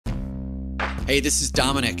Hey, this is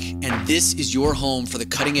Dominic, and this is your home for the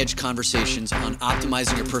cutting-edge conversations on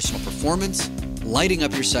optimizing your personal performance, lighting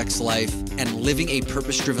up your sex life, and living a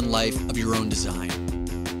purpose-driven life of your own design.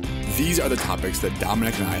 These are the topics that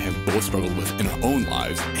Dominic and I have both struggled with in our own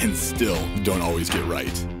lives and still don't always get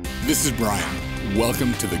right. This is Bryan.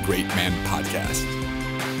 Welcome to the Great Man Podcast.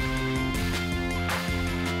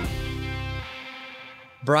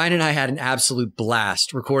 Bryan and I had an absolute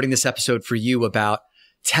blast recording this episode for you about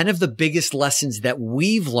 10 of the biggest lessons that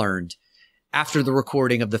we've learned after the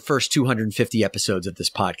recording of the first 250 episodes of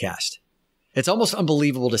this podcast. It's almost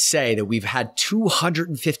unbelievable to say that we've had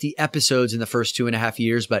 250 episodes in the first 2.5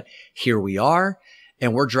 years, but here we are,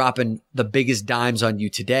 and we're dropping the biggest dimes on you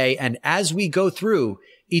today. And as we go through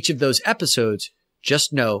each of those episodes,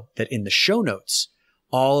 just know that in the show notes,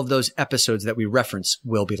 all of those episodes that we reference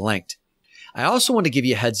will be linked. I also want to give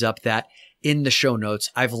you a heads up that in the show notes,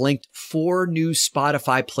 I've linked 4 new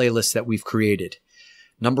Spotify playlists that we've created.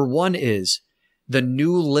 Number 1 is the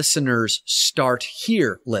new listeners start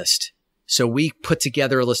here list. So we put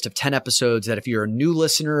together a list of 10 episodes that if you're a new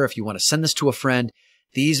listener, if you want to send this to a friend,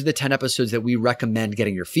 these are the 10 episodes that we recommend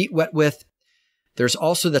getting your feet wet with. There's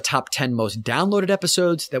also the top 10 most downloaded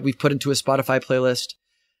episodes that we've put into a Spotify playlist,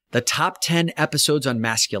 the top 10 episodes on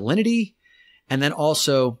masculinity, and then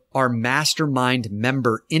also our Mastermind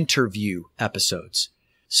member interview episodes.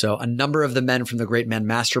 So a number of the men from the Great Men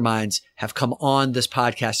Masterminds have come on this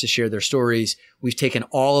podcast to share their stories. We've taken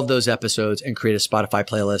all of those episodes and created a Spotify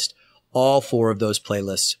playlist. All 4 of those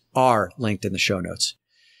playlists are linked in the show notes.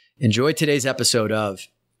 Enjoy today's episode of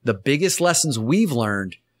the biggest lessons we've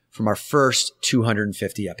learned from our first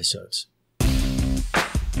 250 episodes.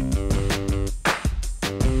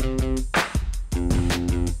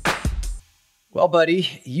 Well,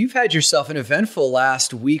 buddy, you've had yourself an eventful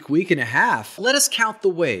last week and a half. Let us count the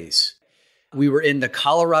ways. We were in the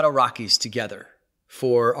Colorado Rockies together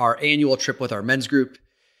for our annual trip with our men's group.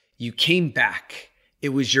 You came back. It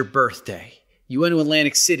was your birthday. You went to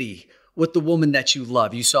Atlantic City with the woman that you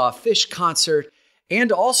love. You saw a Fish concert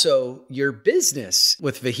and also your business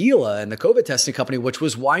with Vahila and the COVID testing company, which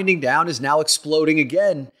was winding down, is now exploding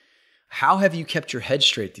again. How have you kept your head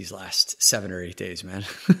straight these last 7 or 8 days, man?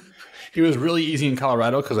 It was really easy in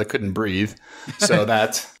Colorado because I couldn't breathe. So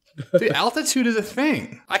the altitude is a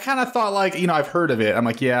thing. I kind of thought I've heard of it. I'm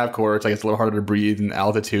like, yeah, of course. It's a little harder to breathe in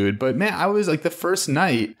altitude. But man, I was the first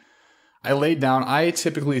night I laid down. I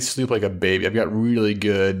typically sleep like a baby. I've got really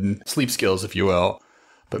good sleep skills, if you will.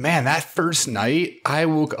 But man, that first night I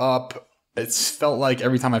woke up, it felt like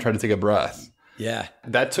every time I tried to take a breath. Yeah.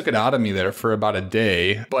 That took it out of me there for about a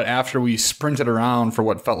day. But after we sprinted around for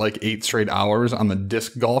what felt like 8 straight hours on the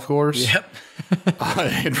disc golf course, yep.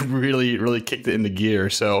 It really, really kicked it into gear.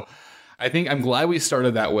 So I think I'm glad we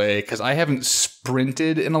started that way because I haven't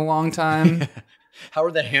sprinted in a long time. How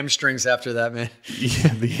were the hamstrings after that, man?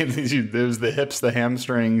 Yeah, there was the hips, the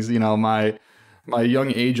hamstrings. My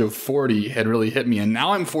young age of 40 had really hit me. And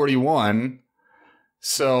now I'm 41.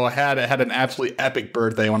 So I had an absolutely epic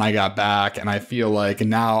birthday when I got back, and I feel like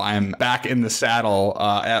now I'm back in the saddle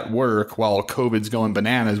at work while COVID's going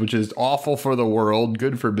bananas, which is awful for the world,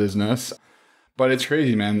 good for business. But it's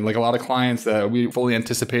crazy, man. A lot of clients that we fully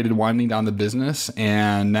anticipated winding down the business,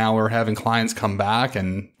 and now we're having clients come back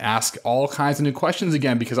and ask all kinds of new questions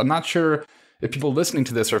again, because I'm not sure if people listening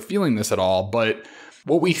to this are feeling this at all, but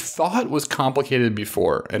what we thought was complicated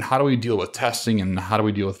before, and how do we deal with testing and how do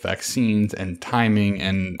we deal with vaccines and timing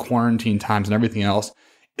and quarantine times and everything else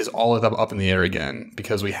is all up in the air again,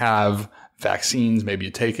 because we have vaccines. Maybe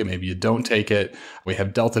you take it, maybe you don't take it. We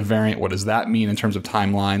have Delta variant. What does that mean in terms of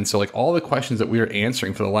timeline? So all the questions that we were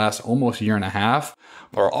answering for the last almost year and a half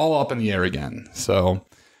are all up in the air again. So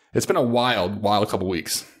it's been a wild couple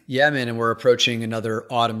weeks. Yeah, man. And we're approaching another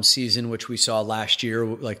autumn season, which we saw last year.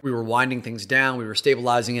 We were winding things down, we were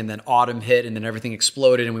stabilizing, and then autumn hit, and then everything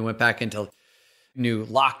exploded, and we went back into new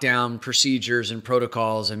lockdown procedures and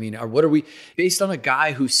protocols. I mean, what are we, based on a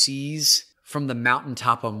guy who sees from the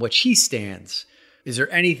mountaintop on which he stands, is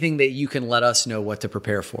there anything that you can let us know what to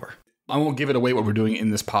prepare for? I won't give it away what we're doing in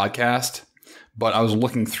this podcast, but I was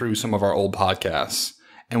looking through some of our old podcasts.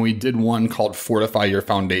 And we did one called Fortify Your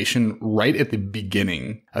Foundation right at the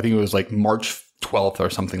beginning. I think it was March 12th or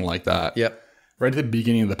something like that. Yep. Right at the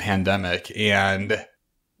beginning of the pandemic. And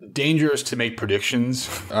dangerous to make predictions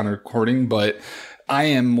on recording, but I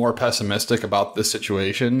am more pessimistic about this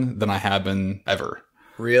situation than I have been ever.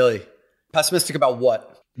 Really? Pessimistic about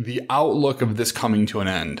what? The outlook of this coming to an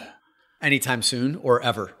end. Anytime soon or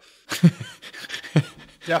ever?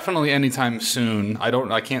 Definitely anytime soon.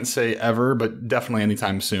 I can't say ever, but definitely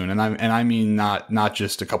anytime soon. And I mean not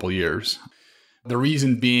just a couple years. The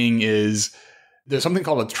reason being is there's something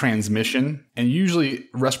called a transmission, and usually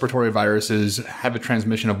respiratory viruses have a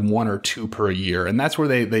transmission of 1 or 2 per year. And that's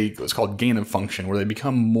where it's called gain of function, where they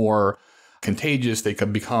become more contagious. They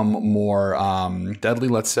could become more deadly,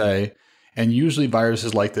 let's say. And usually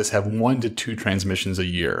viruses like this have 1 to 2 transmissions a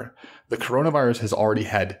year. The coronavirus has already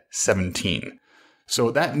had 17.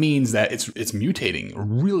 So that means that it's mutating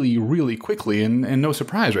really, really quickly, and no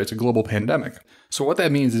surprise, right? It's a global pandemic. So what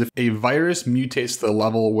that means is if a virus mutates to the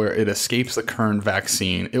level where it escapes the current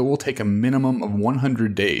vaccine, it will take a minimum of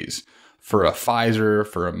 100 days for a Pfizer,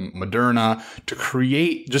 for a Moderna to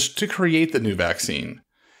create the new vaccine.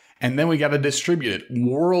 And then we got to distribute it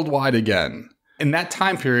worldwide again. In that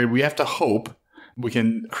time period, we have to hope we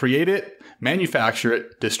can create it, manufacture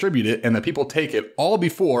it, distribute it, and that people take it all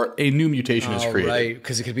before a new mutation is created. Right,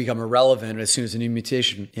 because it could become irrelevant as soon as a new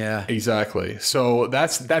mutation. Yeah, exactly. So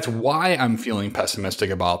that's why I'm feeling pessimistic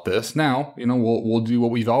about this. Now, we'll do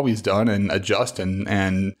what we've always done and adjust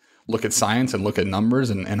and look at science and look at numbers,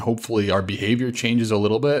 and hopefully our behavior changes a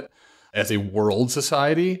little bit as a world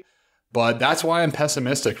society. But that's why I'm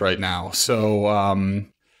pessimistic right now. So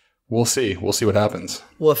we'll see. We'll see what happens.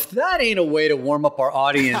 Well, if that ain't a way to warm up our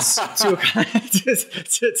audience to a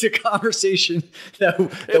conversation that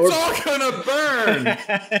it's all gonna burn.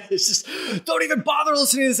 It's just, don't even bother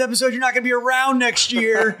listening to this episode. You're not gonna be around next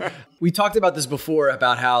year. We talked about this before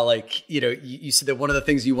about how, you said that one of the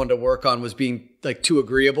things you wanted to work on was being too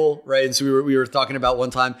agreeable, right? And so we were talking about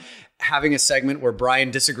one time having a segment where Bryan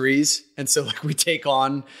disagrees. And so we take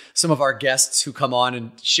on some of our guests who come on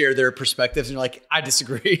and share their perspectives, and you're like, I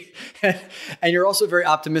disagree. And you're also a very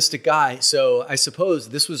optimistic guy. So I suppose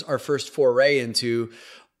this was our first foray into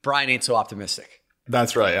Bryan ain't so optimistic.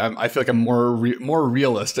 That's right. I feel like I'm more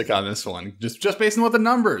realistic on this one, just based on what the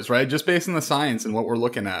numbers, right? Just based on the science and what we're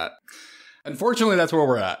looking at. Unfortunately, that's where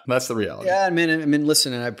we're at. That's the reality. Yeah, I mean,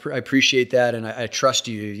 listen, and I appreciate that, and I trust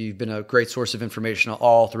you. You've been a great source of information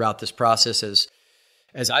all throughout this process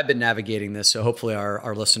as I've been navigating this. So hopefully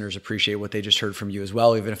our listeners appreciate what they just heard from you as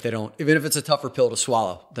well, even if it's a tougher pill to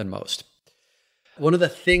swallow than most. One of the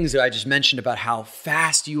things that I just mentioned about how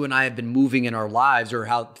fast you and I have been moving in our lives, or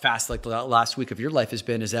how fast the last week of your life has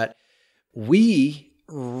been, is that we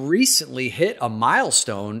recently hit a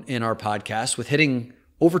milestone in our podcast with hitting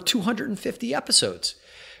over 250 episodes.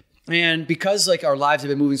 And because our lives have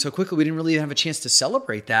been moving so quickly, we didn't really have a chance to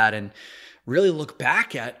celebrate that and really look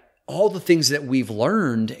back at all the things that we've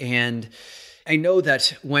learned. And I know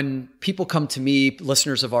that when people come to me,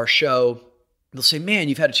 listeners of our show, they'll say, man,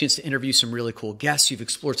 you've had a chance to interview some really cool guests. You've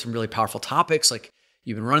explored some really powerful topics.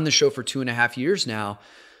 You've been running the show for 2.5 years now.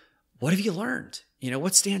 What have you learned?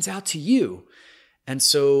 What stands out to you? And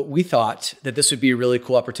so we thought that this would be a really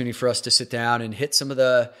cool opportunity for us to sit down and hit some of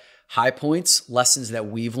the high points, lessons that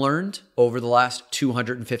we've learned over the last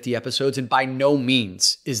 250 episodes. And by no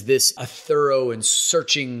means is this a thorough and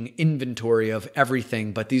searching inventory of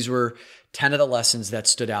everything, but these were 10 of the lessons that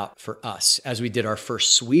stood out for us as we did our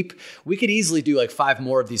first sweep. We could easily do 5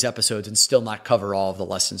 more of these episodes and still not cover all of the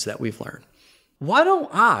lessons that we've learned. Why don't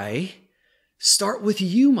I start with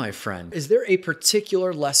you, my friend? Is there a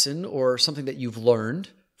particular lesson or something that you've learned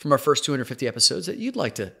from our first 250 episodes that you'd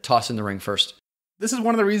like to toss in the ring first? This is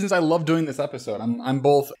one of the reasons I love doing this episode. I'm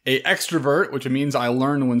both an extrovert, which means I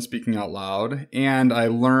learn when speaking out loud, and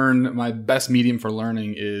my best medium for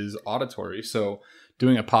learning is auditory. So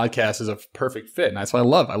doing a podcast is a perfect fit. And that's what I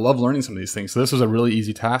love. I love learning some of these things. So this was a really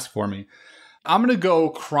easy task for me. I'm going to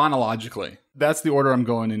go chronologically. That's the order I'm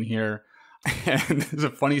going in here. And there's a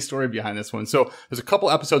funny story behind this one. So there's a couple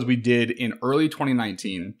episodes we did in early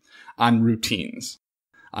 2019 on routines,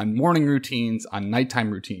 on morning routines, on nighttime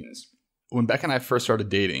routines. When Becca and I first started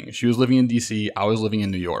dating, she was living in DC. I was living in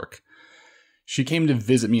New York. She came to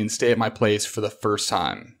visit me and stay at my place for the first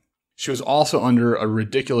time. She was also under a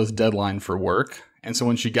ridiculous deadline for work. And so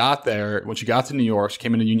when she got to New York, she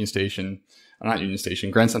came into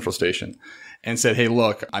Grand Central Station, and said, hey,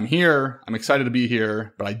 look, I'm here. I'm excited to be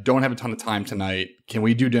here, but I don't have a ton of time tonight. Can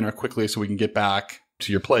we do dinner quickly so we can get back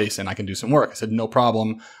to your place and I can do some work? I said, no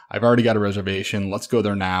problem. I've already got a reservation. Let's go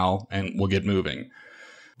there now and we'll get moving.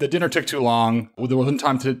 The dinner took too long. There wasn't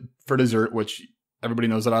time for dessert, which everybody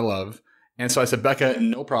knows that I love. And so I said, Becca,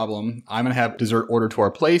 no problem. I'm going to have dessert ordered to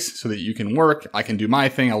our place so that you can work. I can do my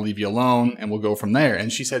thing. I'll leave you alone and we'll go from there.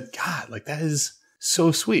 And she said, God, that is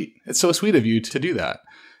so sweet. It's so sweet of you to do that.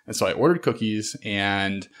 And so I ordered cookies,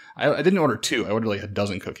 and I didn't order 2. I ordered a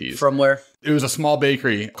dozen cookies. From where? It was a small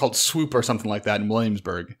bakery called Swoop or something like that in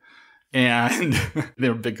Williamsburg. And they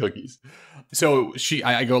were big cookies. So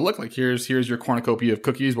I go, look, like here's your cornucopia of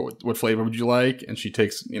cookies. What flavor would you like? And she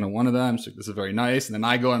takes, one of them. She's like, this is very nice. And then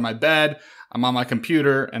I go in my bed. I'm on my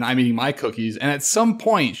computer and I'm eating my cookies. And at some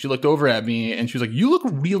point she looked over at me and she was like, you look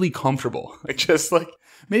really comfortable. Like, just like,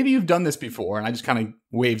 maybe you've done this before. And I just kind of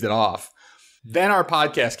waved it off. Then our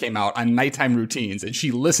podcast came out on nighttime routines and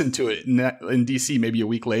she listened to it in DC maybe a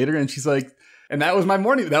week later. And she's like, and that was my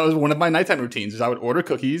morning. That was one of my nighttime routines is I would order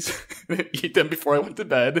cookies, eat them before I went to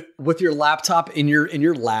bed. With your laptop in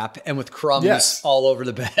your lap and with crumbs all over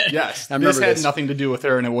the bed. Yes. I remember this had nothing to do with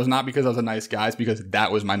her. And it was not because I was a nice guy. It's because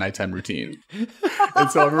that was my nighttime routine. And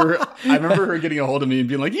so I remember her getting a hold of me and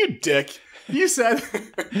being like, you dick. You said,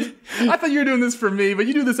 I thought you were doing this for me, but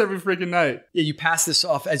you do this every freaking night. Yeah, you pass this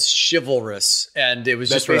off as chivalrous, and it was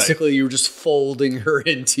That's just basically you were just folding her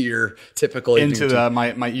into your typical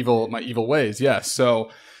my evil ways. Yes, so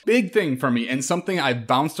big thing for me, and something I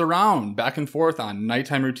bounced around back and forth on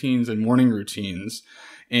nighttime routines and morning routines.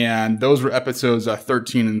 And those were episodes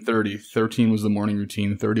 13 and 30. 13 was the morning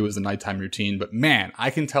routine, 30 was the nighttime routine. But man, I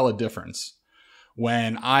can tell a difference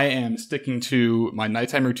when I am sticking to my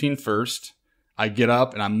nighttime routine first. I get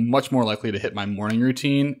up and I'm much more likely to hit my morning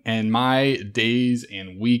routine, and my days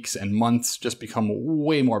and weeks and months just become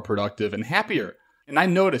way more productive and happier. And I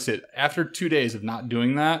notice it after 2 days of not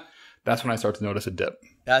doing that. That's when I start to notice a dip.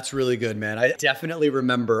 That's really good, man. I definitely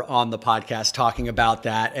remember on the podcast talking about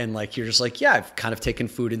that. And like, you're just like, yeah, I've kind of taken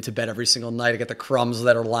food into bed every single night. I get the crumbs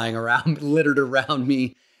that are lying around, littered around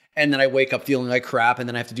me. And then I wake up feeling like crap. And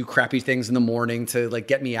then I have to do crappy things in the morning to like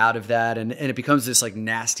get me out of that. And it becomes this like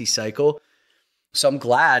nasty cycle. So I'm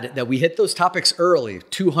glad that we hit those topics early,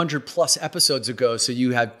 200 plus episodes ago. So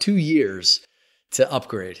you have 2 years to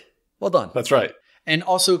upgrade. Well done. That's right. And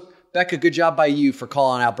also, Becca, good job by you for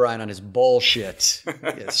calling out Bryan on his bullshit.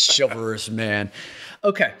 Yes, chivalrous man.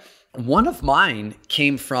 Okay. One of mine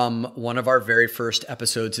came from one of our very first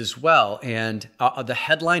episodes as well. And the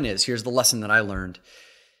headline is, here's the lesson that I learned.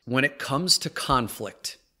 When it comes to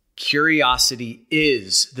conflict, curiosity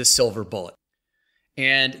is the silver bullet.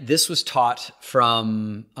 And this was taught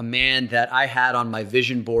from a man that I had on my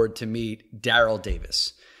vision board to meet, Daryl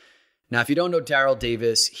Davis. Now, if you don't know Daryl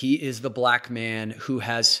Davis, he is the black man who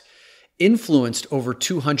has influenced over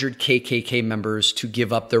 200 KKK members to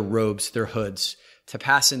give up their robes, their hoods, to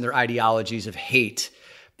pass in their ideologies of hate,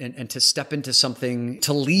 and to step into something,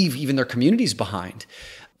 to leave even their communities behind,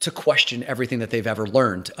 to question everything that they've ever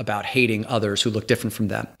learned about hating others who look different from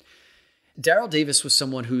them. Daryl Davis was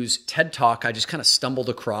someone whose TED Talk I just kind of stumbled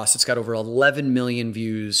across. It's got over 11 million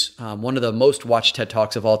views, one of the most watched TED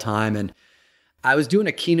Talks of all time. And I was doing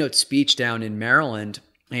a keynote speech down in Maryland,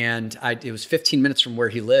 and it was 15 minutes from where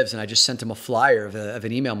he lives. And I just sent him a flyer of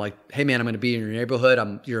an email. I'm like, hey, man, I'm going to be in your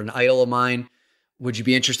neighborhood. You're an idol of mine. Would you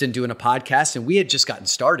be interested in doing a podcast? And we had just gotten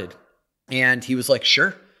started. And he was like,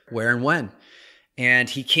 sure, where and when? And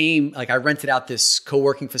he came, like I rented out this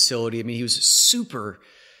co-working facility. I mean, he was a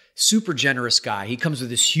super generous guy. He comes with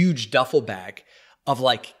this huge duffel bag of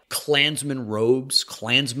like Klansman robes,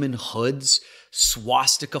 Klansman hoods,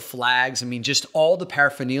 swastika flags. I mean, just all the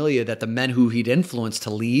paraphernalia that the men who he'd influenced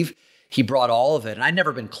to leave, he brought all of it. And I'd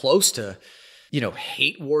never been close to,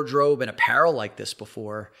 hate wardrobe and apparel like this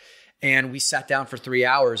before. And we sat down for 3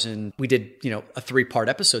 hours and we did, a 3-part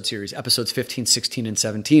episode series, episodes 15, 16, and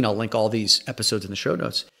 17. I'll link all these episodes in the show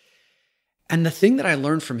notes. And the thing that I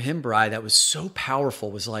learned from him, Bri, that was so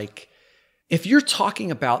powerful was like, if you're talking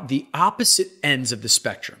about the opposite ends of the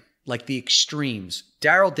spectrum, like the extremes,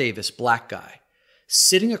 Daryl Davis, black guy,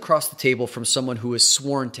 sitting across the table from someone who is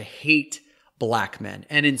sworn to hate black men,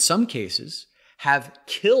 and in some cases have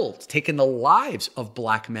taken the lives of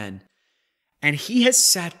black men. And he has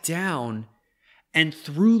sat down and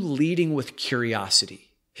through leading with curiosity,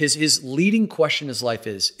 his leading question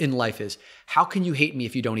in life is, how can you hate me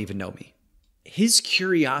if you don't even know me? His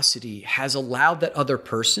curiosity has allowed that other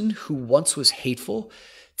person who once was hateful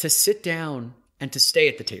to sit down and to stay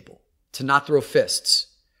at the table, to not throw fists,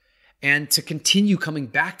 and to continue coming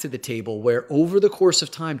back to the table where over the course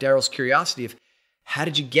of time, Daryl's curiosity of how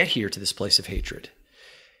did you get here to this place of hatred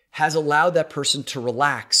has allowed that person to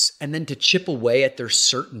relax and then to chip away at their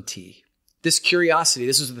certainty. This curiosity,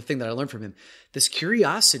 this is the thing that I learned from him, this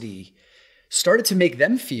curiosity started to make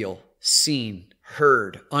them feel seen,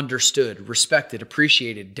 heard, understood, respected,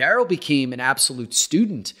 appreciated. Daryl became an absolute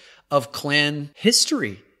student of Klan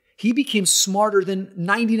history. He became smarter than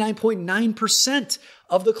 99.9%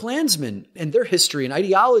 of the Klansmen and their history and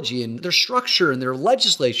ideology and their structure and their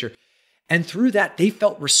legislature. And through that, they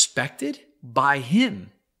felt respected by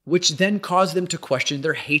him, which then caused them to question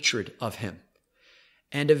their hatred of him.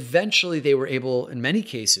 And eventually they were able, in many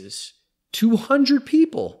cases, 200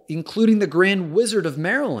 people, including the Grand Wizard of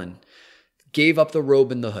Maryland, gave up the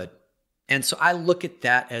robe and the hood. And so I look at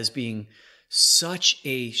that as being such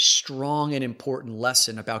a strong and important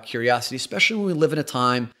lesson about curiosity, especially when we live in a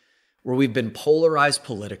time where we've been polarized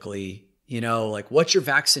politically. Like, what's your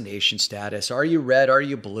vaccination status? Are you red? Are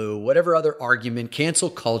you blue? Whatever other argument, cancel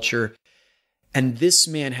culture. And this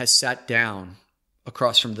man has sat down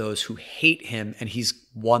across from those who hate him, and he's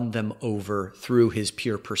won them over through his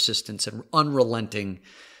pure persistence and unrelenting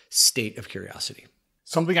state of curiosity.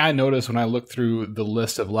 Something I noticed when I looked through the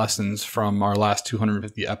list of lessons from our last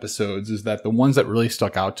 250 episodes is that the ones that really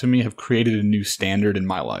stuck out to me have created a new standard in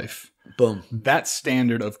my life. Boom. That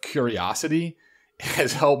standard of curiosity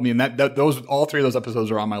has helped me. And all three of those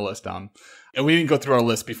episodes are on my list. And we didn't go through our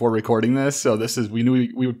list before recording this. So we knew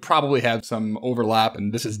we would probably have some overlap,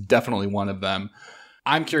 and this is definitely one of them.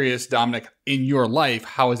 I'm curious, Dominic, in your life,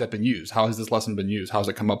 how has that been used? How has this lesson been used? How has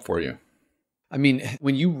it come up for you? I mean,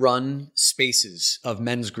 when you run spaces of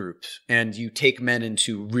men's groups and you take men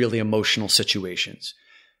into really emotional situations,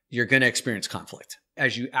 you're going to experience conflict.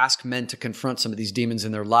 As you ask men to confront some of these demons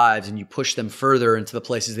in their lives and you push them further into the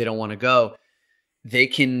places they don't want to go, they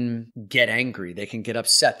can get angry. They can get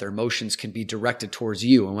upset. Their emotions can be directed towards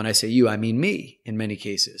you. And when I say you, I mean me in many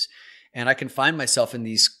cases. And I can find myself in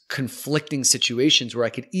these conflicting situations where I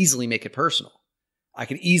could easily make it personal. I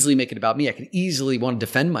could easily make it about me. I could easily want to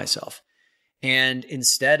defend myself. And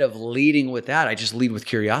instead of leading with that, I just lead with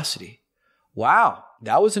curiosity. Wow,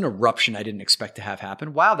 that was an eruption I didn't expect to have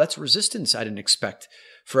happen. Wow, that's resistance I didn't expect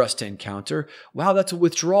for us to encounter. Wow, that's a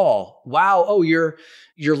withdrawal. Wow, oh, you're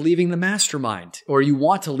leaving the mastermind, or you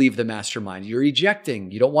want to leave the mastermind. You're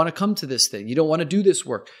ejecting. You don't want to come to this thing. You don't want to do this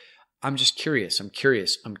work. I'm just curious. I'm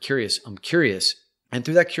curious. I'm curious. I'm curious. And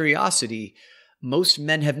through that curiosity, most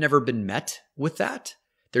men have never been met with that.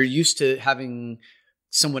 They're used to having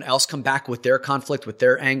someone else come back with their conflict, with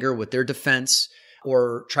their anger, with their defense,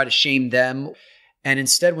 or try to shame them. And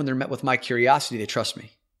instead, when they're met with my curiosity, they trust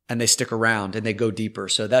me and they stick around and they go deeper.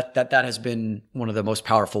 So that has been one of the most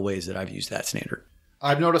powerful ways that I've used that standard.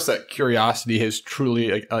 I've noticed that curiosity has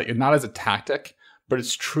truly, not as a tactic, but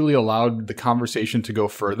it's truly allowed the conversation to go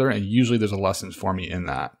further. And usually there's a lesson for me in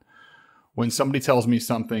that. When somebody tells me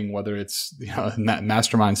something, whether it's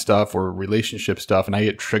mastermind stuff or relationship stuff, and I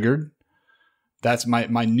get triggered, that's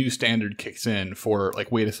my new standard kicks in for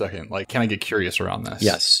like, wait a second, like, can I get curious around this?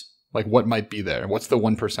 Yes. Like, what might be there? What's the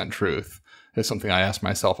 1% truth? Is something I ask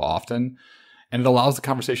myself often. And it allows the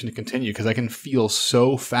conversation to continue because I can feel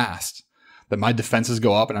so fast that my defenses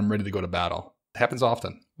go up and I'm ready to go to battle. It happens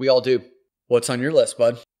often. We all do. What's on your list,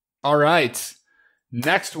 bud? All right.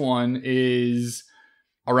 Next one is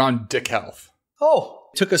around dick health. Oh,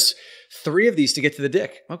 it took us 3 of these to get to the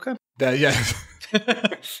dick. Okay. Yeah.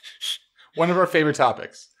 One of our favorite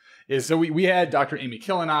topics is, so we had Dr. Amy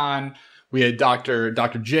Killen on, we had Dr.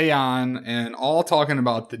 J on, and all talking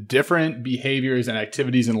about the different behaviors and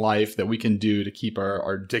activities in life that we can do to keep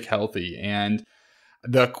our dick healthy. And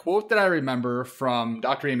the quote that I remember from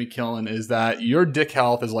Dr. Amy Killen is that your dick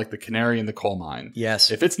health is like the canary in the coal mine.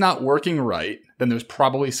 Yes. If it's not working right, then there's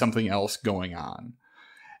probably something else going on.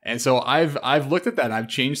 And so I've looked at that and I've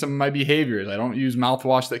changed some of my behaviors. I don't use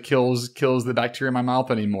mouthwash that kills the bacteria in my mouth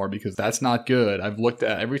anymore because that's not good. I've looked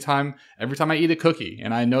at every time I eat a cookie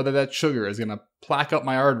and I know that sugar is going to plaque up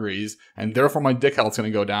my arteries and therefore my dick health's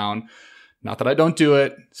going to go down. Not that I don't do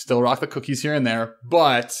it, still rock the cookies here and there,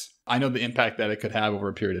 but I know the impact that it could have over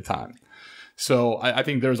a period of time. So I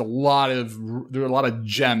think there are a lot of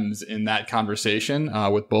gems in that conversation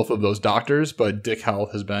with both of those doctors, but dick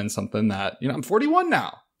health has been something that, I'm 41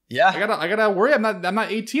 now. Yeah. I gotta worry. I'm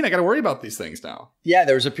not 18. I gotta worry about these things now. Yeah.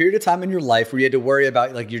 There was a period of time in your life where you had to worry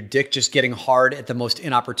about like your dick just getting hard at the most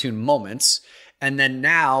inopportune moments. And then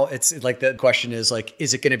now it's like the question is like,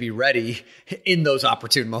 is it going to be ready in those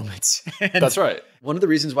opportune moments? That's right. One of the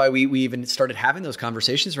reasons why we even started having those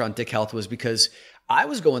conversations around dick health was because I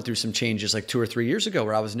was going through some changes like 2 or 3 years ago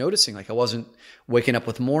where I was noticing like I wasn't waking up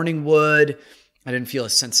with morning wood. I didn't feel a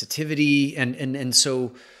sensitivity. And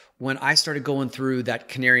so when I started going through that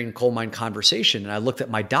canary in coal mine conversation and I looked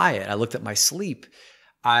at my diet, I looked at my sleep,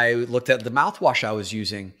 I looked at the mouthwash I was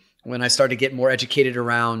using, when I started to get more educated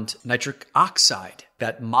around nitric oxide,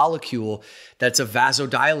 that molecule that's a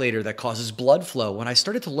vasodilator that causes blood flow, when I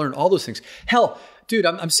started to learn all those things, hell, dude,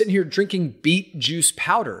 I'm sitting here drinking beet juice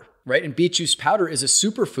powder, right? And beet juice powder is a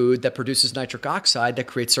superfood that produces nitric oxide that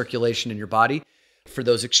creates circulation in your body. for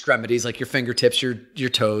those extremities, like your fingertips, your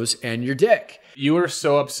toes, and your dick. You were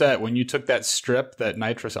so upset when you took that strip, that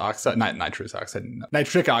nitric oxide,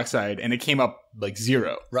 and it came up like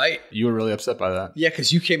 0. Right. You were really upset by that. Yeah,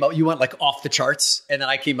 because you went like off the charts, and then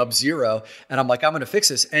I came up 0, and I'm like, I'm going to fix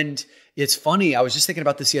this. And it's funny, I was just thinking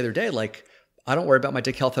about this the other day, like, I don't worry about my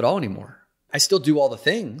dick health at all anymore. I still do all the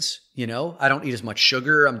things, I don't eat as much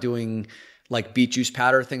sugar. I'm doing like beet juice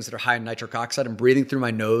powder, things that are high in nitric oxide. I'm breathing through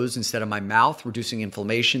my nose instead of my mouth, reducing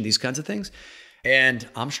inflammation, these kinds of things. And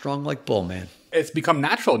I'm strong like bull, man. It's become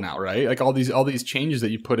natural now, right? Like all these changes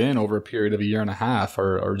that you put in over a period of a year and a half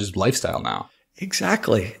are just lifestyle now.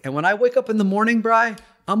 Exactly. And when I wake up in the morning, Bri,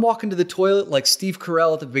 I'm walking to the toilet like Steve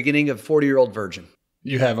Carell at the beginning of 40-Year-Old Virgin.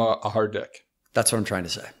 You have a hard dick. That's what I'm trying to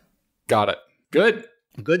say. Got it. Good.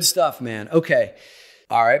 Good stuff, man. Okay.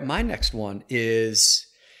 All right. My next one is,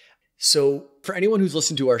 so for anyone who's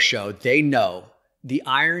listened to our show, they know the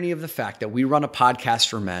irony of the fact that we run a podcast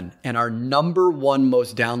for men and our number 1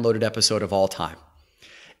 most downloaded episode of all time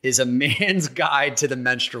is A Man's Guide to the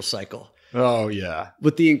Menstrual Cycle. Oh, yeah.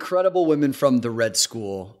 With the incredible women from the Red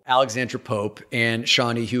School, Alexandra Pope and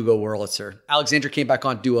Shawnee Hugo Wurlitzer. Alexandra came back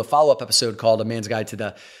on to do a follow-up episode called A Man's Guide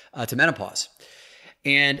to Menopause.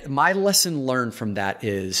 And my lesson learned from that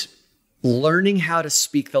is learning how to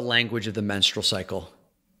speak the language of the menstrual cycle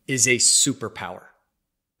is a superpower.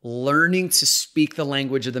 Learning to speak the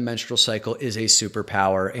language of the menstrual cycle is a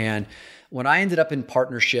superpower. And when I ended up in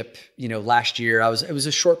partnership, last year, it was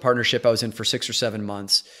a short partnership I was in for 6 or 7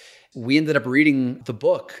 months. We ended up reading the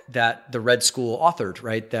book that the Red School authored,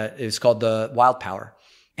 right? That is called The Wild Power.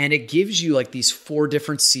 And it gives you like these 4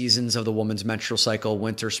 different seasons of the woman's menstrual cycle: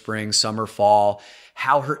 winter, spring, summer, fall,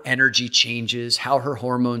 how her energy changes, how her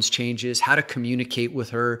hormones changes, how to communicate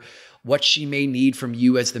with her, what she may need from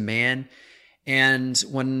you as the man. And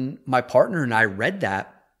when my partner and I read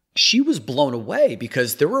that, she was blown away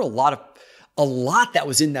because there were a lot that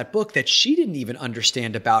was in that book that she didn't even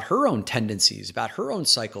understand about her own tendencies, about her own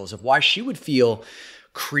cycles, of why she would feel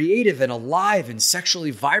creative and alive and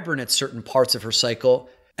sexually vibrant at certain parts of her cycle.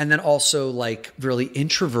 And then also like really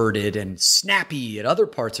introverted and snappy at other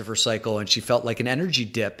parts of her cycle. And she felt like an energy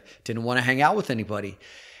dip, didn't want to hang out with anybody.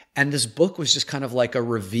 And this book was just kind of like a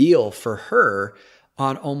reveal for her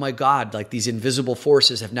on, oh my God, like these invisible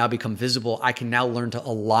forces have now become visible. I can now learn to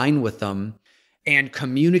align with them and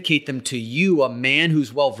communicate them to you, a man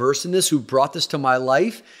who's well-versed in this, who brought this to my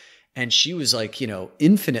life. And she was like,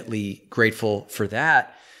 infinitely grateful for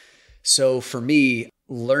that. So for me,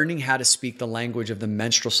 learning how to speak the language of the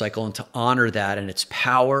menstrual cycle and to honor that and its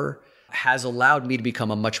power has allowed me to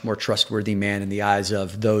become a much more trustworthy man in the eyes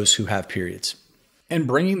of those who have periods. And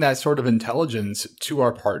bringing that sort of intelligence to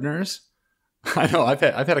our partners. I know I've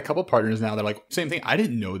had a couple partners now that are like, same thing. I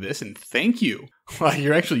didn't know this, and thank you. Like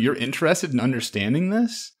you're interested in understanding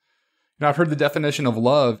this. I've heard the definition of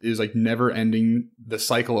love is like never ending the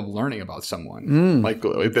cycle of learning about someone. Like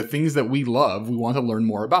the things that we love, we want to learn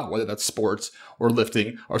more about, whether that's sports or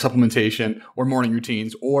lifting or supplementation or morning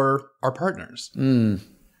routines or our partners. And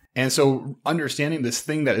so understanding this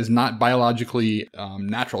thing that is not biologically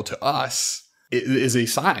natural to us is a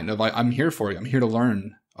sign of I'm here for you. I'm here to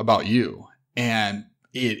learn about you. And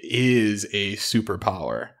it is a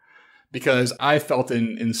superpower. Because I felt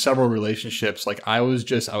in several relationships, like I was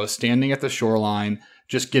standing at the shoreline,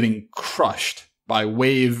 just getting crushed by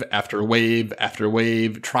wave after wave after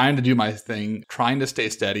wave, trying to do my thing, trying to stay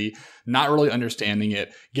steady, not really understanding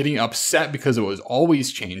it, getting upset because it was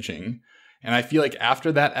always changing. And I feel like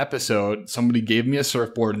after that episode, somebody gave me a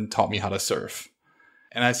surfboard and taught me how to surf.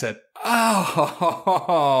 And I said,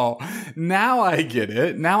 oh, now I get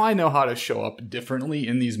it. Now I know how to show up differently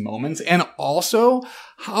in these moments. And also,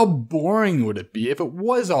 how boring would it be if it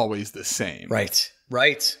was always the same? Right.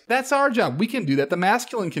 That's our job. We can do that. The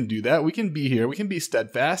masculine can do that. We can be here. We can be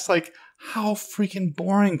steadfast. Like, how freaking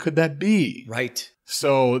boring could that be? Right.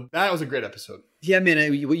 So that was a great episode. Yeah, man.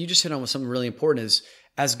 What you just hit on was something really important is,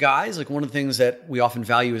 as guys, like one of the things that we often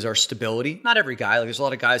value is our stability. Not every guy, like there's a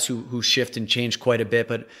lot of guys who shift and change quite a bit,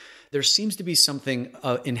 but there seems to be something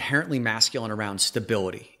inherently masculine around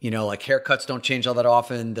stability. Like haircuts don't change all that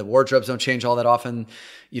often. The wardrobes don't change all that often.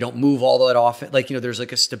 You don't move all that often. Like, there's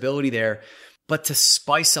like a stability there, but to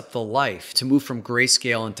spice up the life, to move from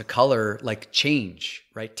grayscale into color, like change,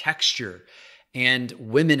 right? Texture. And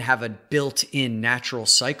women have a built-in natural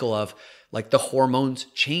cycle of like the hormones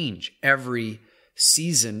change every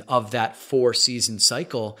season of that 4-season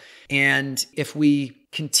cycle. And if we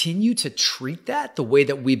continue to treat that the way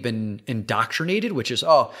that we've been indoctrinated, which is,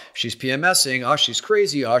 oh, she's PMSing, oh, she's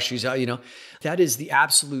crazy, oh, she's, that is the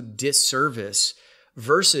absolute disservice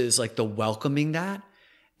versus like the welcoming that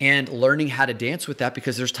and learning how to dance with that,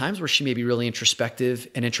 because there's times where she may be really introspective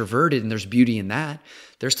and introverted, and there's beauty in that.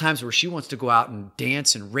 There's times where she wants to go out and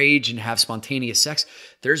dance and rage and have spontaneous sex.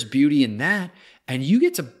 There's beauty in that. And you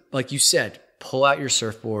get to, like you said, pull out your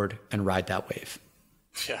surfboard and ride that wave.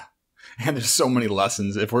 Yeah. And there's so many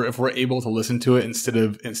lessons. If we're able to listen to it instead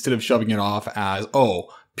of shoving it off as, oh,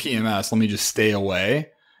 PMS, let me just stay away.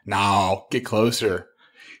 No, get closer.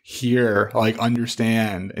 Hear, like,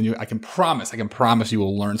 understand, and I can promise you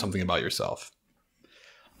will learn something about yourself.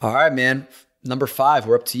 All right, man. Number 5,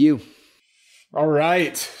 we're up to you. All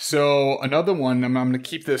right. So another one, I'm going to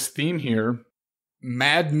keep this theme here.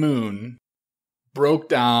 Madelyn Moon broke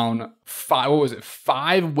down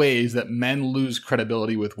 5 ways that men lose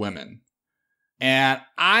credibility with women. And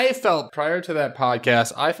I felt, prior to that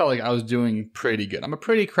podcast, I felt like I was doing pretty good. I'm a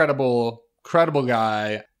pretty credible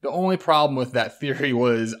guy. The only problem with that theory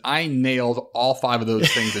was I nailed all 5 of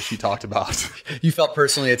those things that she talked about. You felt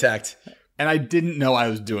personally attacked. And I didn't know I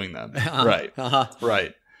was doing them. Right.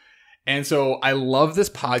 Right. And so I love this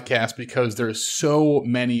podcast because there's so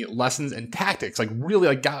many lessons and tactics. Like, really,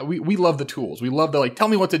 like, God, we love the tools. We love to, like, tell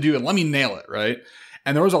me what to do and let me nail it, right?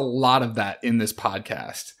 And there was a lot of that in this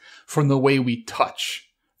podcast, from the way we touch,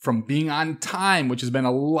 from being on time, which has been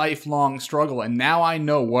a lifelong struggle. And now I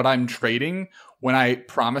know what I'm trading when I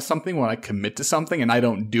promise something, when I commit to something and I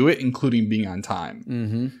don't do it, including being on time.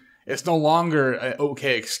 Mm-hmm. It's no longer an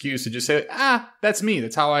okay excuse to just say, that's me.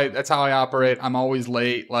 That's how I operate. I'm always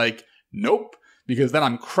late. Like, nope. Because then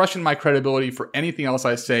I'm crushing my credibility for anything else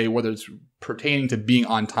I say, whether it's pertaining to being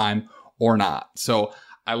on time or not. So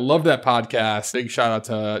I love that podcast. Big shout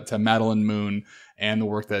out to Madelyn Moon and the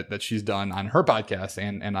work that she's done on her podcast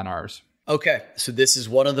and on ours. Okay, so this is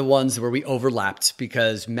one of the ones where we overlapped,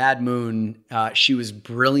 because Madelyn Moon, she was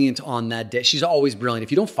brilliant on that day. She's always brilliant.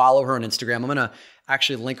 If you don't follow her on Instagram, I'm going to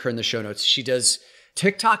actually link her in the show notes. She does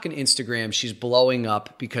TikTok and Instagram. She's blowing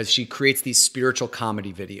up because she creates these spiritual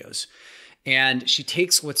comedy videos. And she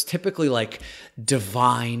takes what's typically like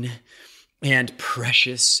divine and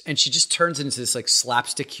precious, and she just turns it into this like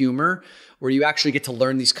slapstick humor where you actually get to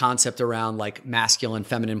learn these concepts around like masculine,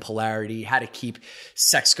 feminine polarity, how to keep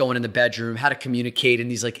sex going in the bedroom, how to communicate in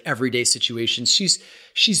these like everyday situations.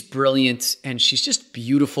 She's brilliant, and she's just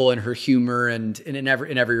beautiful in her humor and in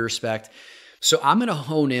every respect. So I'm going to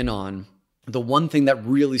hone in on the one thing that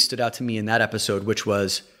really stood out to me in that episode, which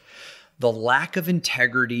was the lack of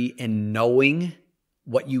integrity in knowing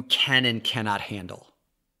what you can and cannot handle.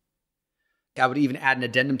 I would even add an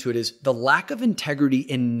addendum to it, is the lack of integrity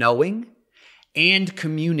in knowing and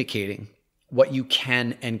communicating what you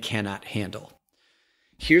can and cannot handle.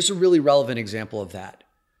 Here's a really relevant example of that.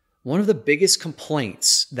 One of the biggest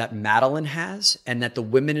complaints that Madelyn has, and that the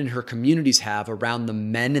women in her communities have around the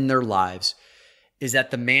men in their lives, is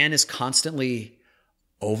that the man is constantly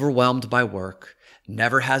overwhelmed by work,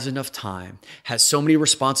 never has enough time, has so many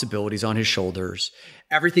responsibilities on his shoulders.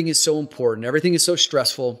 Everything is so important. Everything is so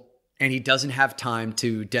stressful. And he doesn't have time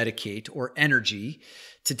to dedicate, or energy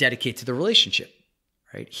to dedicate to the relationship,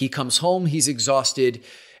 right? He comes home, he's exhausted,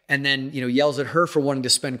 and then, yells at her for wanting to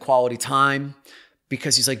spend quality time,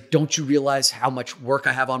 because he's like, don't you realize how much work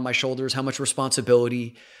I have on my shoulders, how much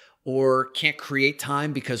responsibility, or can't create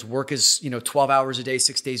time because work is, 12 hours a day,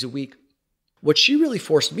 6 days a week. What she really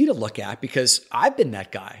forced me to look at, because I've been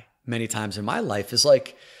that guy many times in my life, is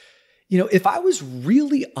like, if I was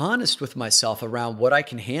really honest with myself around what I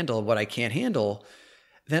can handle and what I can't handle,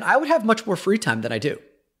 then I would have much more free time than I do.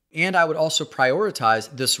 And I would also prioritize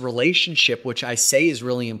this relationship, which I say is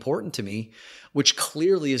really important to me, which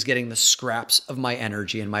clearly is getting the scraps of my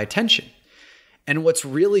energy and my attention. And what's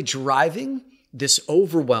really driving this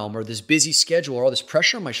overwhelm or this busy schedule or all this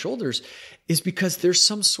pressure on my shoulders is because there's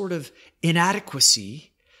some sort of inadequacy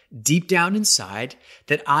deep down inside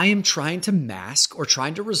that I am trying to mask or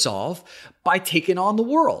trying to resolve by taking on the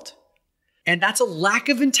world. And that's a lack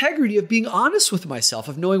of integrity, of being honest with myself,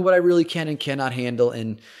 of knowing what I really can and cannot handle.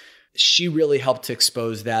 And she really helped to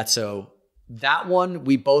expose that. So that one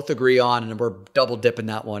we both agree on, and we're double dipping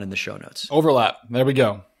that one in the show notes. Overlap. There we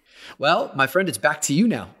go. Well, my friend, it's back to you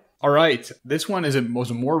now. All right. This one was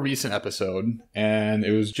a more recent episode, and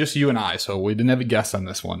it was just you and I, so we didn't have a guest on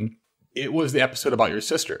this one. It was the episode about your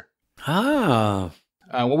sister. Ah.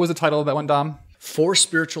 What was the title of that one, Dom? 4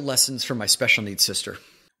 spiritual lessons from my special needs sister.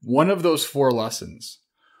 One of those 4 lessons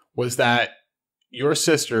was that your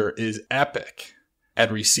sister is epic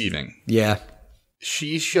at receiving. Yeah.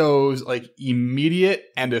 She shows like immediate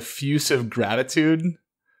and effusive gratitude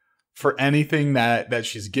for anything that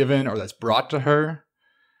she's given or that's brought to her.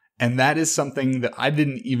 And that is something that I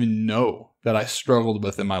didn't even know that I struggled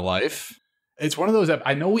with in my life. It's one of those,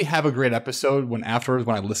 I know we have a great episode when afterwards,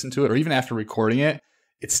 when I listen to it, or even after recording it,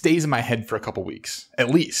 it stays in my head for a couple weeks,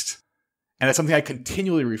 at least. And it's something I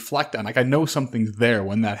continually reflect on. Like I know something's there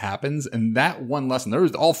when that happens. And that one lesson,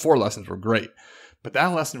 all 4 lessons were great. But that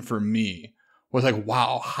lesson for me was like,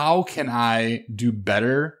 wow, how can I do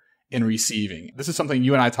better in receiving? This is something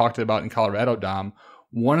you and I talked about in Colorado, Dom.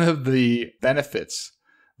 One of the benefits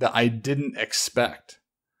that I didn't expect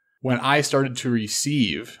when I started to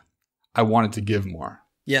receive, I wanted to give more.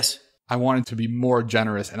 Yes. I wanted to be more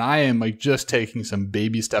generous. And I am like just taking some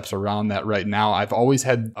baby steps around that right now. I've always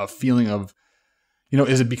had a feeling of,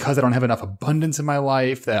 is it because I don't have enough abundance in my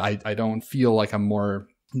life that I don't feel like I'm more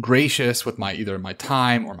gracious with either my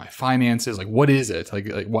time or my finances? Like, what is it? Like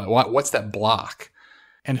what's that block?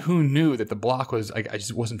 And who knew that the block was, I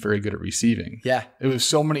just wasn't very good at receiving. Yeah. It was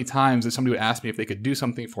so many times that somebody would ask me if they could do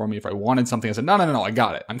something for me, if I wanted something. I said, no, I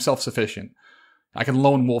got it. I'm self-sufficient. I can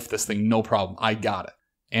lone wolf this thing, no problem. I got it.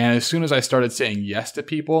 And as soon as I started saying yes to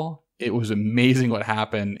people, it was amazing what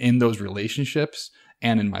happened in those relationships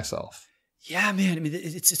and in myself. Yeah, man. I mean,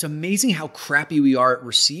 it's amazing how crappy we are at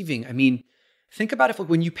receiving. I mean, think about if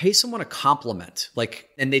when you pay someone a compliment,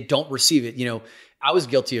 and they don't receive it. I was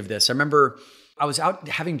guilty of this. I remember I was out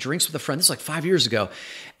having drinks with a friend. This was 5 years ago.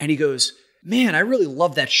 And he goes, man, I really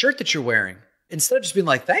love that shirt that you're wearing. Instead of just being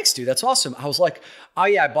like, thanks, dude, that's awesome. I was like, oh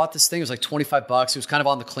yeah, I bought this thing. It was like $25. It was kind of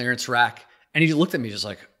on the clearance rack. And he just looked at me just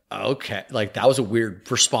like, okay. Like that was a weird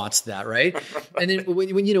response to that, right? And then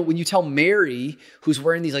when you tell Mary, who's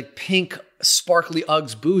wearing these like pink sparkly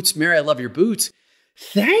Uggs boots, Mary, I love your boots.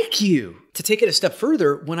 Thank you. To take it a step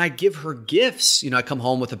further, when I give her gifts, I come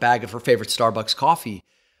home with a bag of her favorite Starbucks coffee,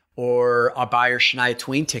 or I'll buy her Shania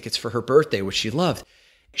Twain tickets for her birthday, which she loved.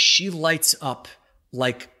 She lights up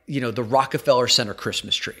like, the Rockefeller Center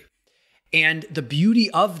Christmas tree. And the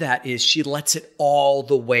beauty of that is she lets it all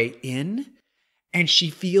the way in. And she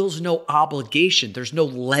feels no obligation. There's no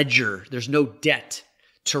ledger. There's no debt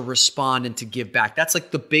to respond and to give back. That's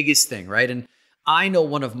like the biggest thing, right? And I know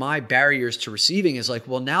one of my barriers to receiving is like,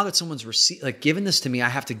 well, now that someone's given this to me, I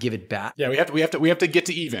have to give it back. Yeah, we have to get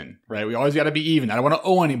to even, right? We always got to be even. I don't want to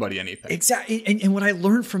owe anybody anything. Exactly. And what I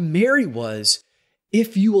learned from Mary was,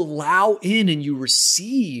 if you allow in and you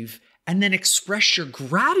receive and then express your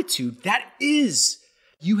gratitude, that is,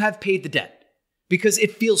 you have paid the debt. Because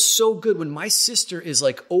it feels so good when my sister is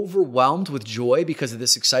like overwhelmed with joy because of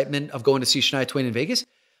this excitement of going to see Shania Twain in Vegas.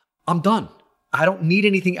 I'm done. I don't need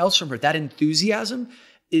anything else from her. That enthusiasm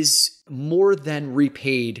is more than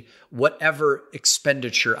repaid whatever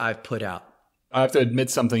expenditure I've put out. I have to admit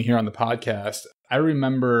something here on the podcast. I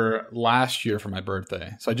remember last year for my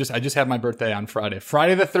birthday. So I just had my birthday on Friday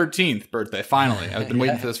the 13th birthday. Finally, I've been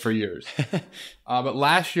waiting for this for years. But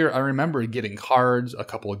last year I remember getting cards, a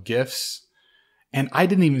couple of gifts. And I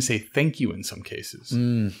didn't even say thank you in some cases.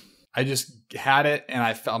 I just had it and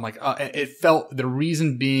the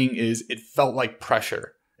reason being is it felt like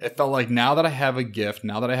pressure. It felt like now that I have a gift,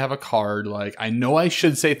 now that I have a card, like I know I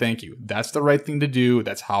should say thank you. That's the right thing to do.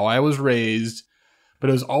 That's how I was raised. But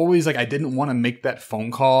it was always like I didn't want to make that phone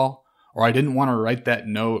call, or I didn't want to write that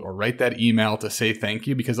note or write that email to say thank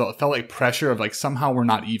you, because it felt like pressure of like somehow we're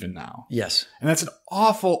not even now. Yes. And that's an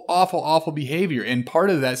awful, awful, awful behavior. And part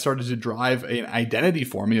of that started to drive an identity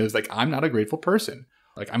for me. It was like, I'm not a grateful person.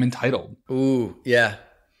 Like I'm entitled. Ooh, yeah.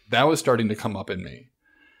 That was starting to come up in me.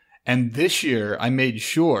 And this year I made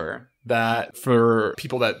sure that for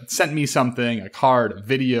people that sent me something, a card, a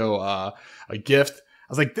video, a gift,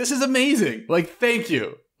 I was like, this is amazing. Like, thank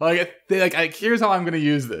you. Here's how I'm going to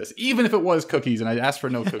use this. Even if it was cookies and I asked for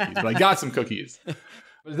no cookies, but I got some cookies. But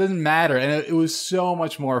it doesn't matter. And it was so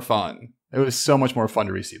much more fun. It was so much more fun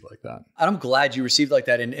to receive like that. I'm glad you received like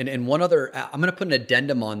that. And one other, I'm going to put an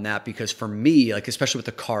addendum on that, because for me, like, especially with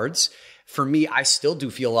the cards, for me, I still do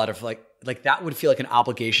feel a lot of like that would feel like an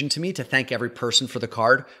obligation to me to thank every person for the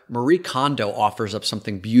card. Marie Kondo offers up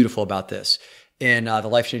something beautiful about this in The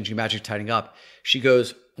Life-Changing Magic Tidying Up. She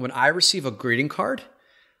goes, when I receive a greeting card,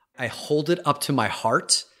 I hold it up to my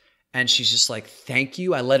heart and she's just like, thank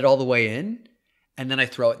you. I let it all the way in and then I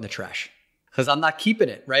throw it in the trash because I'm not keeping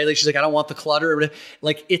it, right? Like she's like, I don't want the clutter.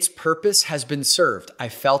 Like its purpose has been served. I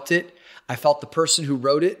felt it. I felt the person who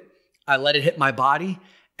wrote it. I let it hit my body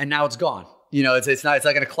and now it's gone. It's not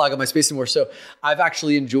going to clog up my space anymore. So I've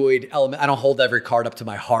actually enjoyed I don't hold every card up to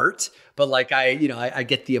my heart, but like I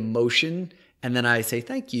get the emotion and then I say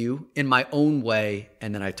thank you in my own way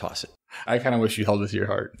and then I toss it. I kind of wish you held it to your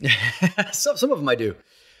heart. Some of them I do.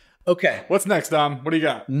 Okay. What's next, Dom? What do you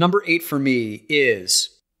got? Number 8 for me is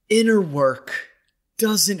inner work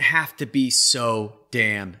doesn't have to be so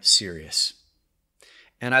damn serious.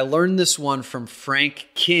 And I learned this one from Frank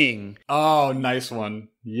King. Oh, nice one.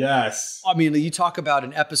 Yes. I mean, you talk about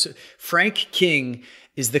an episode. Frank King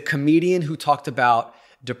is the comedian who talked about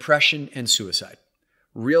depression and suicide.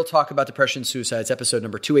 Real talk about depression and suicide. It's episode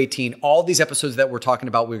number 218. All these episodes that we're talking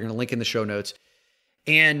about, we're going to link in the show notes.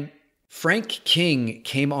 And Frank King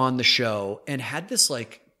came on the show and had this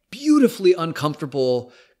like beautifully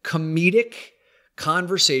uncomfortable comedic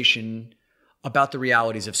conversation about the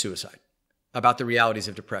realities of suicide, about the realities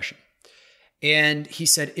of depression. And he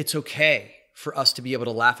said, it's okay for us to be able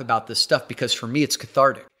to laugh about this stuff because for me, it's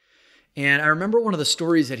cathartic. And I remember one of the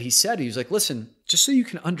stories that he said, he was like, listen, just so you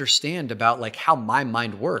can understand about like how my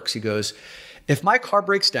mind works. He goes, if my car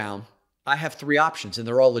breaks down, I have 3 options and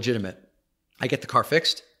they're all legitimate. I get the car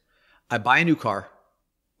fixed, I buy a new car,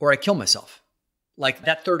 or I kill myself. Like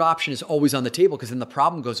that third option is always on the table because then the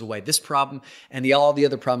problem goes away. This problem and all the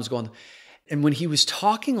other problems go on. And when he was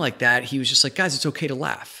talking like that, he was just like, guys, it's okay to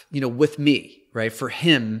laugh, with me, right? For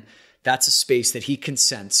him, that's a space that he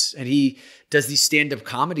consents. And he does these stand-up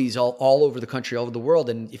comedies all over the country, all over the world.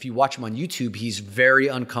 And if you watch him on YouTube, he's very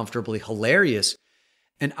uncomfortably hilarious.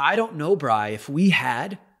 And I don't know, Bri, if we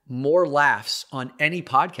had more laughs on any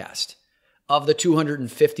podcast of the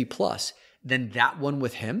 250 plus than that one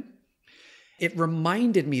with him, it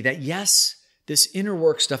reminded me that yes, this inner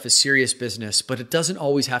work stuff is serious business, but it doesn't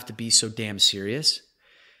always have to be so damn serious.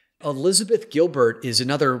 Elizabeth Gilbert is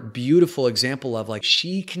another beautiful example of like,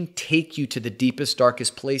 she can take you to the deepest,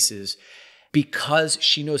 darkest places because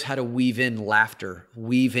she knows how to weave in laughter,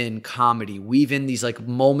 weave in comedy, weave in these like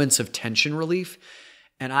moments of tension relief.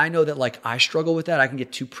 And I know that like I struggle with that. I can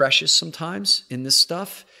get too precious sometimes in this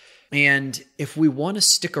stuff. And if we want to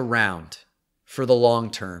stick around for the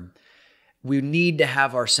long term, we need to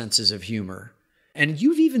have our senses of humor. And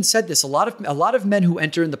you've even said this, a lot of men who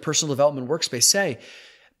enter in the personal development workspace say,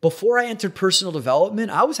 before I entered personal development,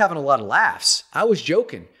 I was having a lot of laughs. I was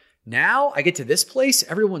joking. Now I get to this place,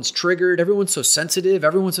 everyone's triggered, everyone's so sensitive,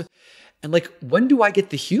 and like, when do I get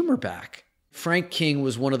the humor back? Frank King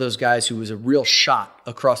was one of those guys who was a real shot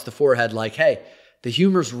across the forehead, like, hey, the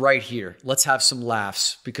humor's right here. Let's have some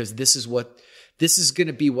laughs because this is going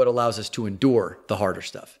to be what allows us to endure the harder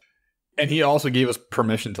stuff. And he also gave us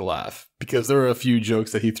permission to laugh because there were a few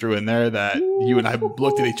jokes that he threw in there that you and I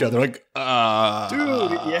looked at each other like,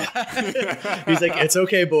 dude, yeah. He's like, it's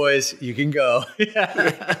okay, boys. You can go.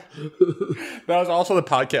 That was also the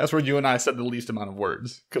podcast where you and I said the least amount of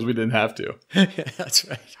words because we didn't have to. Yeah, that's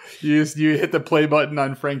right. You hit the play button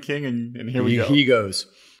on Frank King and here we go. He goes.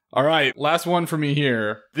 All right. Last one for me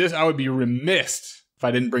here. I would be remiss if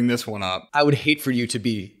I didn't bring this one up. I would hate for you to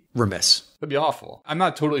be remiss. That'd be awful. I'm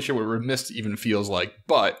not totally sure what remiss even feels like,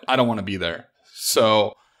 but I don't want to be there.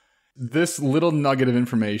 So this little nugget of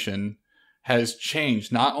information has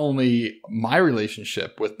changed not only my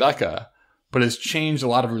relationship with Becca, but has changed a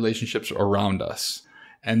lot of relationships around us.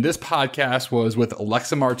 And this podcast was with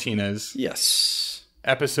Alexa Martinez. Yes.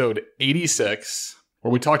 Episode 86,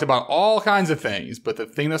 where we talked about all kinds of things. But the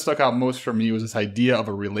thing that stuck out most for me was this idea of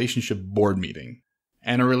a relationship board meeting.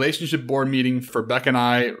 And a relationship board meeting for Beck and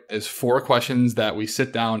I is 4 questions that we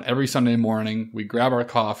sit down every Sunday morning. We grab our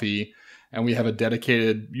coffee and we have a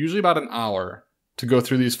dedicated, usually about an hour, to go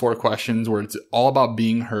through these 4 questions where it's all about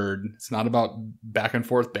being heard. It's not about back and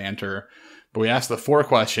forth banter. But we ask the 4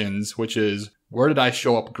 questions, which is, where did I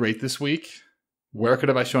show up great this week? Where could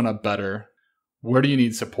have I shown up better? Where do you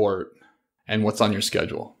need support? And what's on your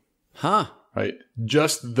schedule? Huh. Right?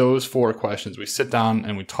 Just those 4 questions. We sit down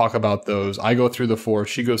and we talk about those. I go through the 4,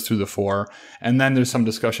 she goes through the 4, and then there's some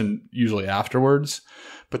discussion usually afterwards.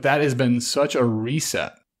 But that has been such a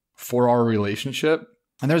reset for our relationship.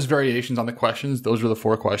 And there's variations on the questions. Those are the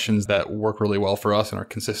 4 questions that work really well for us and are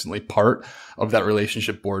consistently part of that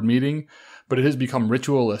relationship board meeting. But it has become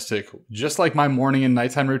ritualistic. Just like my morning and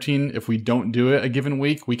nighttime routine, if we don't do it a given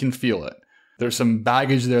week, we can feel it. There's some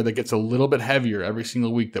baggage there that gets a little bit heavier every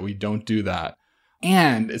single week that we don't do that.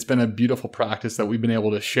 And it's been a beautiful practice that we've been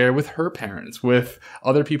able to share with her parents, with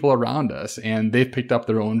other people around us, and they've picked up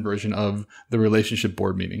their own version of the relationship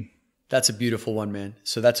board meeting. That's a beautiful one, man.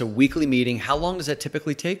 So that's a weekly meeting. How long does that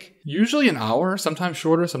typically take? Usually an hour, sometimes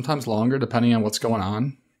shorter, sometimes longer, depending on what's going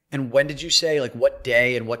on. And when did you say, like what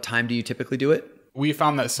day and what time do you typically do it? We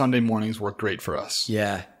found that Sunday mornings work great for us.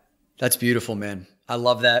 Yeah, that's beautiful, man. I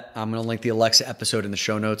love that. I'm going to link the Alexa episode in the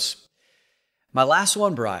show notes. My last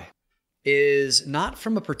one, Bri, is not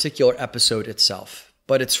from a particular episode itself,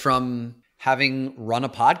 but it's from having run a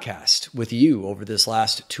podcast with you over this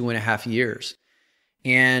last 2.5 years.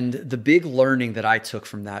 And the big learning that I took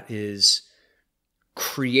from that is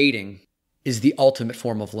creating is the ultimate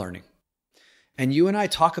form of learning. And you and I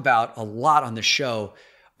talk about a lot on the show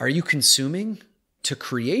Are you consuming to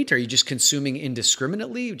create? Are you just consuming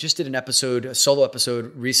indiscriminately? We just did a solo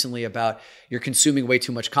episode recently about you're consuming way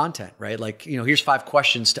too much content, right? Like, here's 5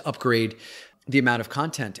 questions to upgrade the amount of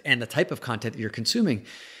content and the type of content that you're consuming.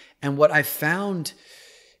 And what I found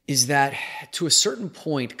is that to a certain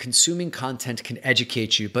point, consuming content can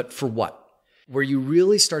educate you, but for what? Where you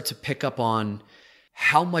really start to pick up on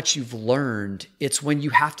how much you've learned, it's when you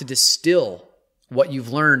have to distill what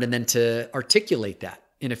you've learned and then to articulate that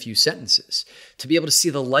in a few sentences, to be able to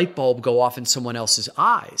see the light bulb go off in someone else's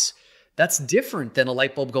eyes. That's different than a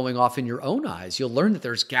light bulb going off in your own eyes. You'll learn that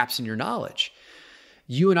there's gaps in your knowledge.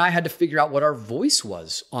 You and I had to figure out what our voice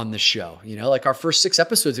was on the show. Like our first 6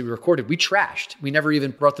 episodes that we recorded, we trashed. We never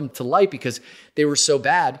even brought them to light because they were so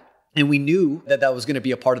bad. And we knew that that was going to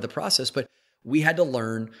be a part of the process, but we had to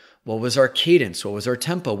learn what was our cadence, what was our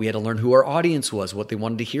tempo. We had to learn who our audience was, what they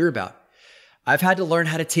wanted to hear about. I've had to learn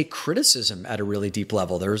how to take criticism at a really deep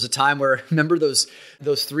level. There was a time where, remember those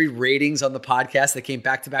 3 ratings on the podcast that came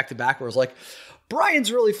back to back to back where it was like,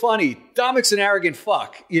 Bryan's really funny. Dominic's an arrogant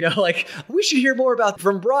fuck. Like we should hear more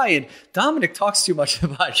from Bryan. Dominic talks too much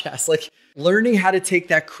in the podcast. Like learning how to take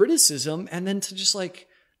that criticism and then to just like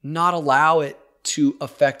not allow it to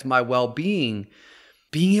affect my well-being,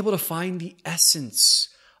 being able to find the essence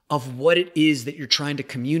of what it is that you're trying to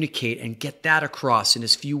communicate and get that across in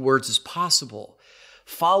as few words as possible.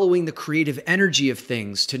 Following the creative energy of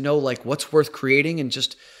things to know like what's worth creating and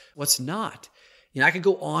just what's not. I could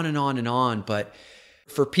go on and on and on, but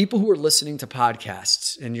for people who are listening to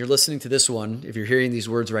podcasts, and you're listening to this one, if you're hearing these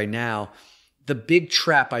words right now, the big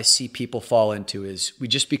trap I see people fall into is we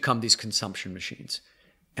just become these consumption machines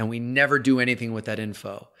and we never do anything with that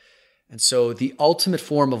info. And so the ultimate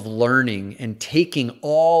form of learning and taking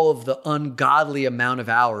all of the ungodly amount of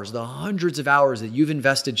hours, the hundreds of hours that you've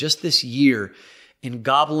invested just this year in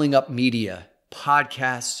gobbling up media,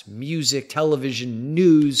 podcasts, music, television,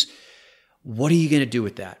 news, what are you going to do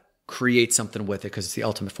with that? Create something with it because it's the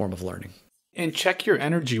ultimate form of learning. And check your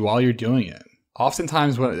energy while you're doing it.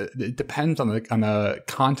 Oftentimes, it depends on the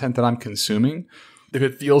content that I'm consuming. If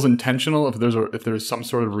it feels intentional, if there's some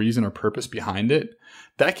sort of reason or purpose behind it,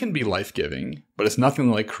 that can be life-giving, but it's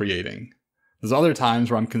nothing like creating. There's other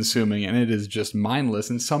times where I'm consuming and it is just mindless,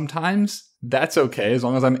 and sometimes that's okay as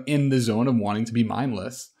long as I'm in the zone of wanting to be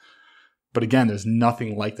mindless. But again, there's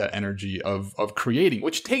nothing like that energy of creating,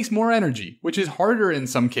 which takes more energy, which is harder in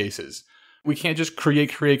some cases. We can't just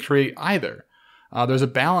create either. There's a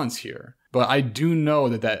balance here. But I do know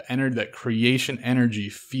that creation energy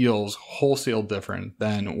feels wholesale different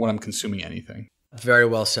than when I'm consuming anything. Very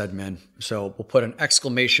well said, man. So we'll put an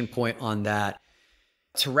exclamation point on that.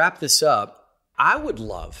 To wrap this up, I would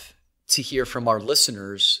love to hear from our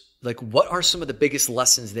listeners, like what are some of the biggest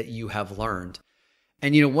lessons that you have learned?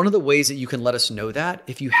 And one of the ways that you can let us know that,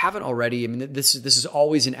 if you haven't already, this is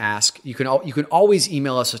always an ask. You can always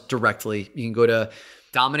email us directly. You can go to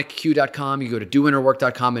DominicQ.com, you go to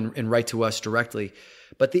doinnerwork.com and write to us directly.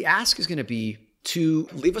 But the ask is going to be to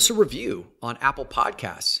leave us a review on Apple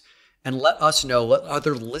Podcasts and let us know, let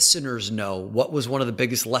other listeners know what was one of the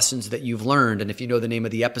biggest lessons that you've learned. And if you know the name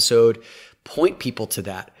of the episode, point people to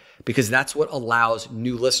that because that's what allows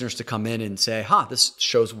new listeners to come in and say, this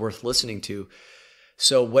show's worth listening to.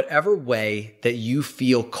 So whatever way that you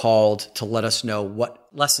feel called to let us know what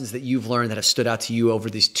lessons that you've learned that have stood out to you over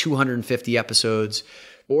these 250 episodes,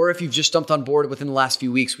 or if you've just jumped on board within the last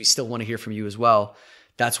few weeks, we still want to hear from you as well.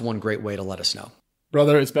 That's one great way to let us know.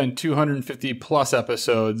 Brother, it's been 250 plus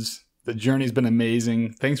episodes. The journey's been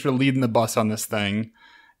amazing. Thanks for leading the bus on this thing.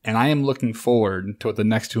 And I am looking forward to what the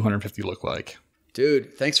next 250 look like.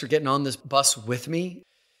 Dude, thanks for getting on this bus with me.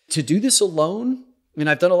 To do this alone,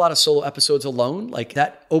 I've done a lot of solo episodes alone. Like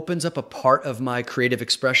that opens up a part of my creative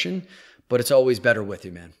expression, but it's always better with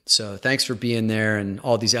you, man. So thanks for being there and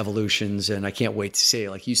all these evolutions. And I can't wait to see,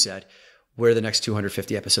 like you said, where the next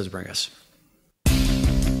 250 episodes bring us.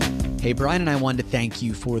 Hey, Bryan and I wanted to thank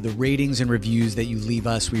you for the ratings and reviews that you leave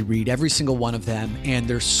us. We read every single one of them, and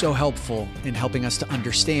they're so helpful in helping us to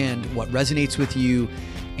understand what resonates with you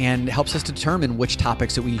and helps us determine which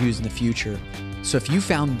topics that we use in the future. So if you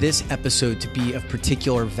found this episode to be of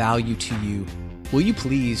particular value to you, will you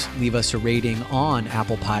please leave us a rating on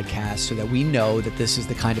Apple Podcasts so that we know that this is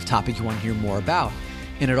the kind of topic you want to hear more about?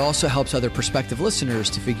 And it also helps other prospective listeners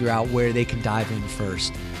to figure out where they can dive in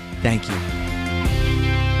first. Thank you.